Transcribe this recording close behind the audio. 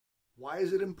Why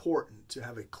is it important to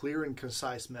have a clear and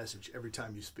concise message every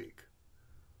time you speak?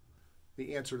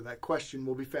 The answer to that question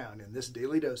will be found in this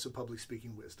daily dose of public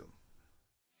speaking wisdom.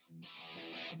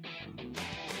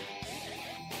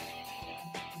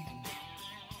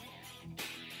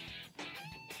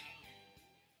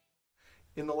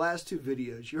 In the last two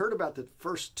videos, you heard about the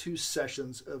first two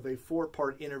sessions of a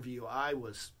four-part interview I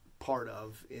was part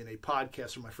of in a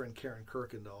podcast from my friend Karin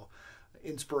Kirkendol,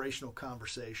 Inspirational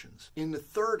Conversations. In the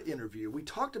third interview, we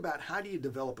talked about how do you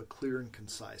develop a clear and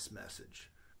concise message.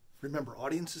 Remember,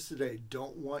 audiences today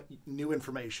don't want new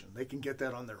information. They can get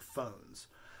that on their phones.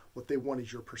 What they want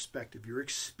is your perspective, your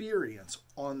experience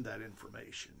on that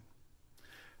information.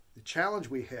 The challenge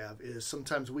we have is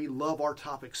sometimes we love our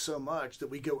topics so much that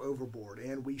we go overboard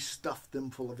and we stuff them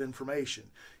full of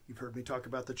information. You've heard me talk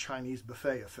about the Chinese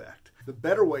buffet effect. The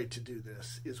better way to do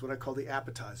this is what I call the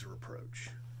appetizer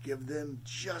approach. Give them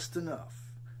just enough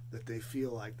that they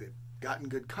feel like they've gotten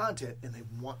good content and they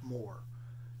want more.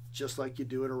 Just like you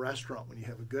do at a restaurant. When you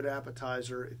have a good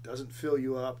appetizer, it doesn't fill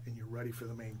you up and you're ready for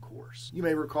the main course. You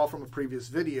may recall from a previous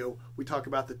video, we talk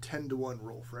about the 10-to-1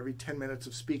 rule. For every 10 minutes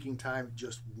of speaking time,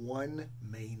 just one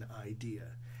main idea.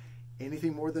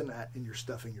 Anything more than that and you're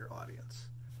stuffing your audience.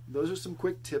 Those are some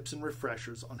quick tips and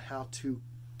refreshers on how to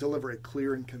deliver a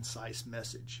clear and concise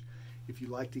message. If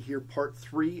you'd like to hear part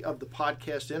 3 of the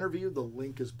podcast interview, the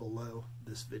link is below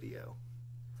this video.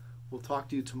 We'll talk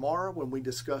to you tomorrow when we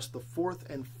discuss the fourth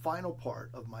and final part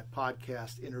of my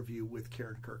podcast interview with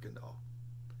Karin Kirkendol.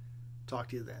 Talk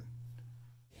to you then.